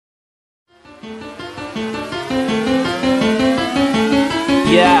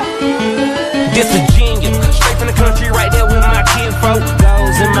Yeah, this a genius, straight from the country, right there with my kinfolk.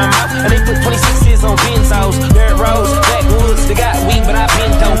 Goes in my mouth, and they put 26s on benzos. Dirt roads, backwoods, they got weed, but I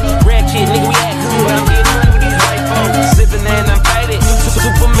been dope. Ratchet, nigga, we act good, but I'm getting money with these white folks. Sippin' and I'm faded,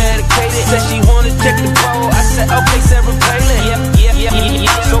 super medicated. Said she wanna check the bowl, I said okay, Sarah Palin.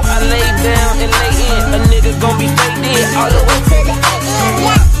 Yeah. So I lay down and lay in, a nigga gon' be faded all the way to the end.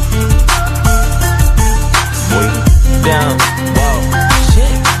 Down, whoa, shit.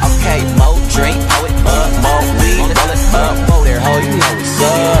 Okay, more drink, hoe it up, more weed, roll it up, whoa there, ho, you know what's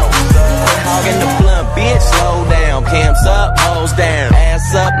up. Quit hogging the blunt, bitch, slow down. Cams up, hoes down,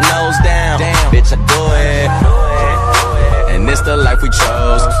 ass up, nose down. Damn, bitch, I do it. And it's the life we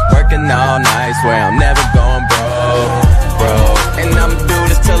chose. Working all night, swear I'm never going broke, bro. And I'ma do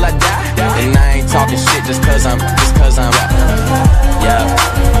this till I die. And I ain't talking shit just cause I'm yeah.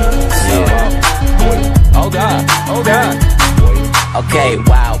 Oh God, oh God. Okay,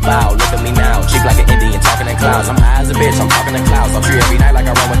 wow, look at me now. Cheap like an Indian, talking in clouds. I'm high as a bitch, I'm talking in clouds. I'm free every night like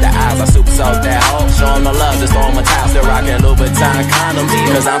I run with the eyes. I super soak that hoe. Show 'em no love, just throw 'em a towel. Still rocking Louboutin condoms,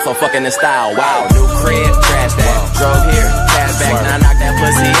 cause I'm so fucking in style. Wow, new crib, trash that. Drove here, cash back, now I knock that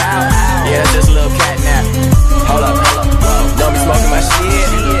pussy out. Yeah, just a little cat nap. Hold up, don't be smoking my shit.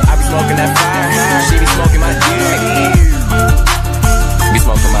 I be smoking that fire. She be smoking my dick. Be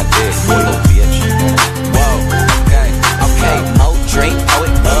smoking my dick, little bitch. Whoa, okay, more drink, hoe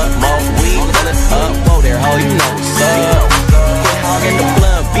it up, more weed, roll it up, whoa there, ho, you know what's up. Quit hogging the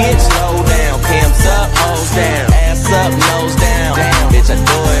blunt, bitch, slow down. Cams up, hoes down, ass up, nose down. Bitch, I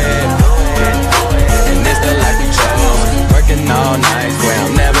do it. And this the life we chose. Working all night, swear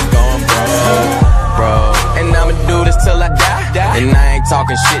I'm never going broke, bro. And I'ma do this till I die. And I ain't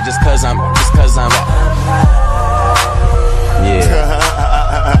talking shit just cause I'm yeah.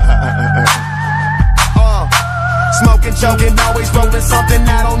 Smoking, choking, always rolling something.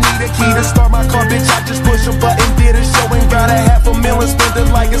 I don't need a key to start my car, bitch. I just push a button, did a show and got $500,000 spent it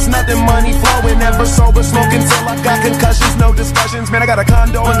like it's nothing. Money flowing, never sober, smoking till I got concussions. No discussions, man. I got a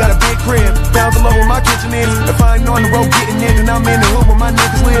condo and got a big crib. Down below where my kitchen is. If I ain't on the road getting in, then I'm in the hood where my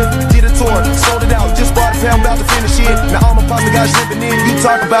niggas live. Did a tour, sold it out, just bought a pound, about to finish it. Now all my pasta guys living in. You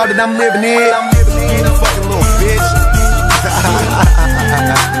talk about it, I'm living it. A fucking little bitch.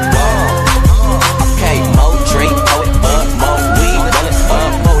 Okay, more drink, hoe it up, more weed, roll it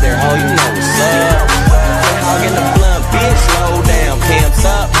up, whoa there, ho, you know what's up. Quit hogging the blunt, bitch, slow down. Cams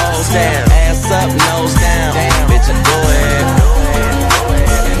up, hoes down, ass up, nose down. Bitch, I do it.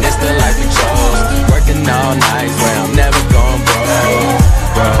 And it's the life we chose. Working all night, swear I'm never going broke,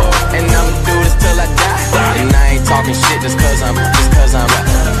 bro. And I'ma do this till I die. And I ain't talking shit just cause I'm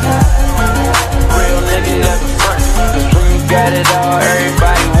real nigga never front. Cause when you got it all,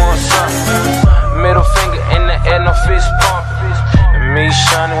 everybody wants something. Middle finger in the air, no fist pump. And me,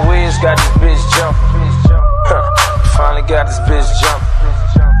 Sean and Wiz got this bitch jumping. Finally got this bitch jumping.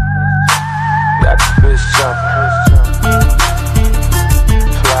 Got this bitch jumping.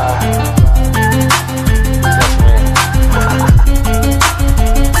 Fly. That's me.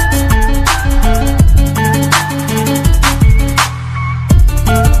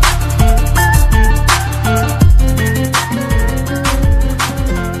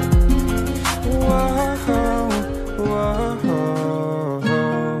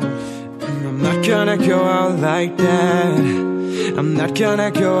 Go out like that. I'm not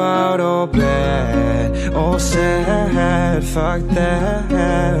gonna go out all bad, all sad, fuck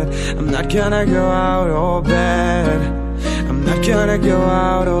that. I'm not gonna go out all bad. I'm not gonna go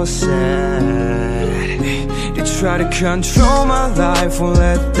out all sad. They try to control my life, won't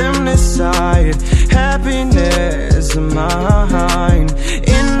let them decide. Happiness of mine.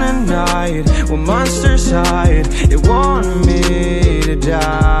 In the night, when monsters hide, they want me to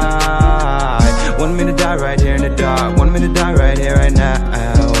die. Want me to die right here in the dark. Want me to die right here, right now.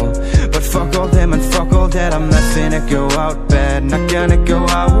 But fuck all them and fuck all that. I'm not finna go out bad. Not gonna go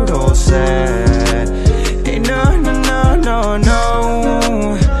out all sad. Hey, no, no, no, no,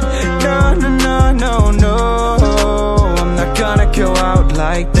 no. No, no, no, no, no. I'm not gonna go out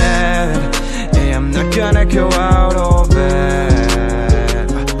like that. Hey, I'm not gonna go out all bad.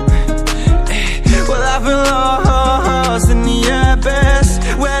 Well, I've been lost in the abyss,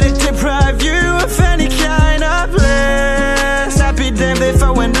 where they deprive you of any kind of bliss. I'd be damned if I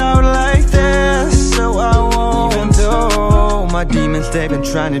went out like this. So I won't. Even though my demons, they've been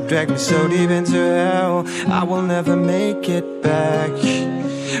trying to drag me so deep into hell, I will never make it back.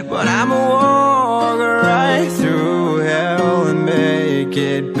 But I'ma walk right through hell and make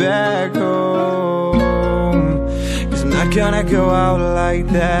it back home. 'Cause I'm not not gonna go out like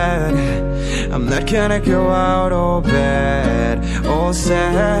that. I'm not gonna go out all bad, all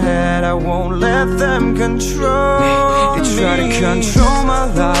sad. I won't let them control me. They try to control my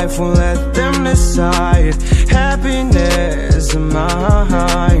life, won't let them decide. Happiness of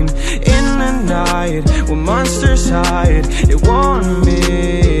mine. In the night, when monsters hide, they want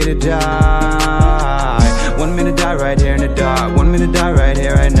me to die. Want me to die right here in the dark. Want me to die right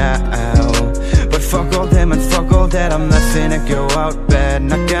here, right now. But fuck all them and fuck all that. I'm not finna go out bad.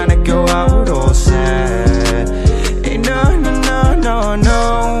 Not gonna go out all sad. Hey, no, no, no, no,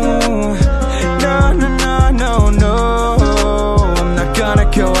 no. No, no, no, no, no. I'm not gonna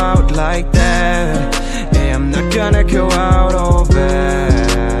go out like that. Hey, I'm not gonna go out all bad.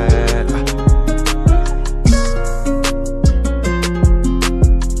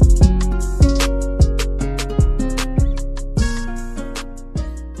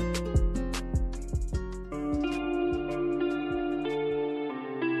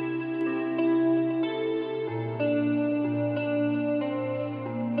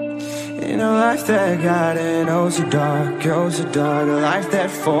 In a life that got it, oh so dark, oh so dark. A life that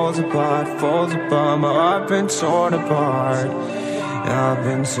falls apart, falls apart. My heart been torn apart, I've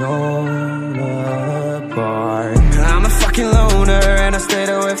been torn apart. I'm a fucking loner and I stayed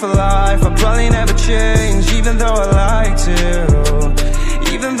away for life. I'll probably never change, even though I like to.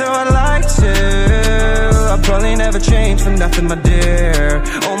 Even though I like to, I'll probably never change for nothing, my dear.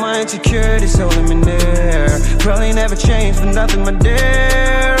 All my insecurities holding me near. Probably never change for nothing, my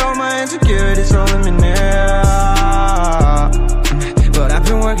dear. All my insecurities holding me near. But I've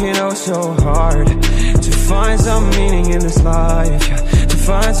been working oh so hard to find some meaning in this life. To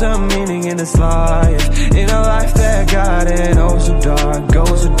find some meaning in this life. In a life that got it oh so dark,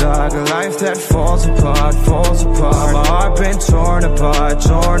 oh so dark. A life that falls apart, falls apart. My heart been torn apart,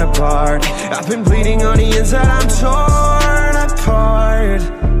 torn apart. I've been bleeding on the inside, I'm torn apart.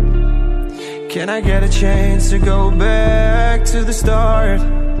 Can I get a chance to go back to the start?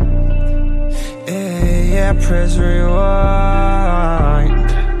 Yeah, press rewind.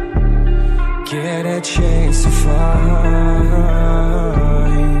 Get a chance to find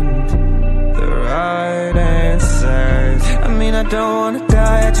the right answers. I mean, I don't wanna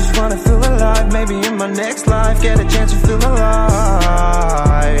die, I just wanna feel alive. Maybe in my next life, get a chance to feel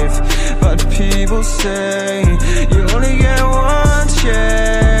alive. But people say you only get one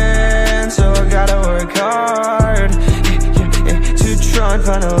chance, so I gotta work hard to try and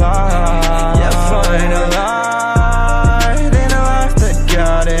find a light. Yeah, find a light in a life that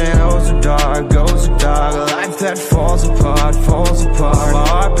got it oh so dark, oh so dark. A life that falls apart, falls apart. My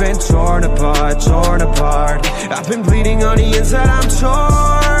heart been torn apart, torn apart. I've been bleeding on the inside, I'm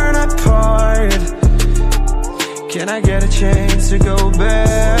torn apart. Can I get a chance to go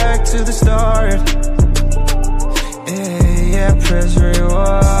back to the start? Yeah, press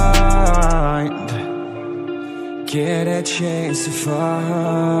rewind. Get a chance to find.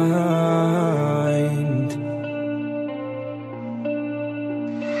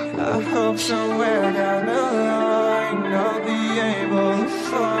 I hope somewhere down the line I'll be able to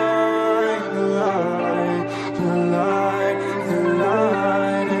find the light, the light, the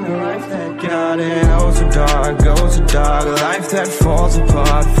light in a life that got it oh so dark, oh so dark. A life that falls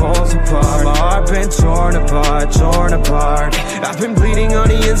apart, falls apart. My heart been torn apart, torn apart. I've been bleeding on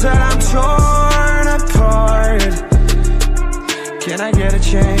the inside, I'm torn apart. Can I get a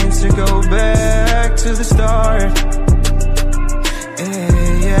chance to go back to the start?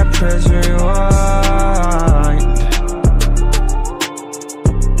 Yeah, press rewind.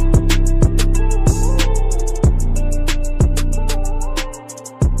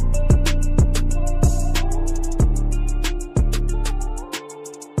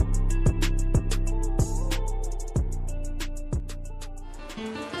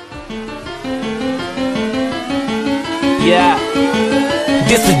 Yeah,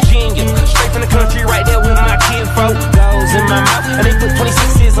 this a genius, straight from the country, right there with my kinfolk. Goes in my mouth, and they put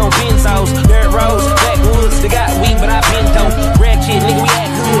 26s on benzos. Dirt roads, backwoods, they got weed, but I been dope. Red kid, nigga, we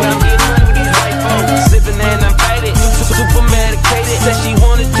act cool, but I'm getting money with these white folks. Sipping and I'm faded, super medicated. Said she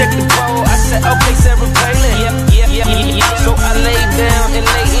wanna check the pole, I said okay, Sarah Palin. Yep. So I lay down and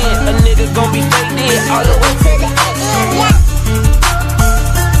lay in, a nigga gon' be faded all the way to the end.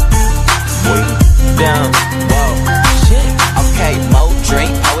 Way down, whoa. Okay, more drink,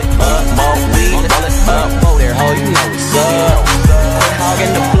 pull it up, more weed, roll it up, whoa there, ho, you know what's up. Quit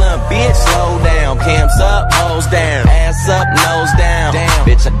hogging the blunt, bitch, slow down. Cams up, hoes down, ass up, nose down. Damn,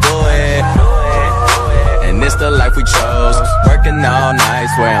 bitch, I do it. And this the life we chose. Working all night,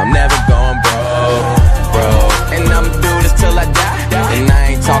 swear I'm never going broke, bro. And I'ma do this till I die. And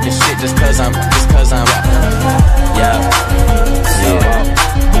I ain't talking shit just cause I'm yeah.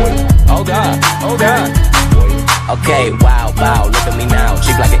 Oh God, oh God. Okay, wow, look at me now.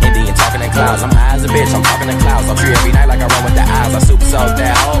 Cheek like an Indian, talking in clouds. I'm high as a bitch, I'm talking in clouds. I'm free every night like I run with the eyes. I super soak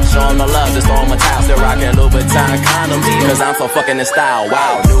that hoe, show 'em the love, just throw 'em a towel. Still rockin' Louboutin condoms, cause I'm so fucking in style.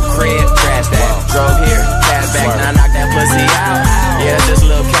 Wow, new crib, trash that. Drove here, cash back, now I knock that pussy out. Yeah, just a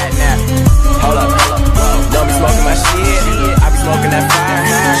little cat nap. Hold up, don't be smoking my shit. I be smoking that fire.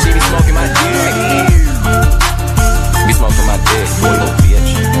 She be smoking my dick. Be smoking my dick, boy, little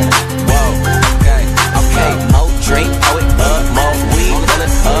bitch. Whoa, okay, more drink, oh it up, more weed, fill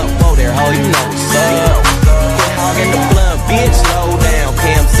it up. Whoa there, ho, you know what's up. Quit hogging the blunt, bitch, slow down.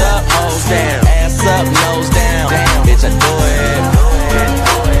 Cams up, hoes down, ass up, nose down. Bitch, I do it,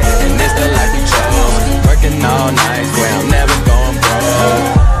 and this the life we chose. Working all night, where I'm never going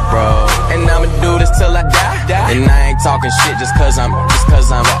broke. And I'ma do this till I die. And I ain't talking shit just cause I'm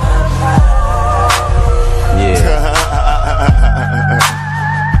yeah.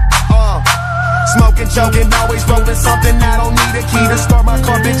 Smoking, joking, always rolling something. I don't need a key to start my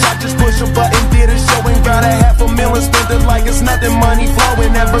car, bitch. I just push a button, did a show and got $500,000. Spent it like it's nothing, money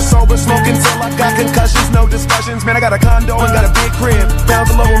flowing. Never sober, smoking till I got concussions. No discussions, man. I got a condo and got a big crib. Down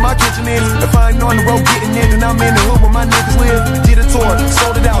below where my kitchen is. If I ain't on the road getting in, then I'm in the hood where my niggas live. Did a tour,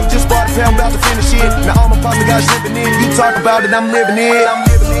 sold it out, just bought a pound, about to finish it. Now all my pasta guys living in. You talk about it, I'm living it.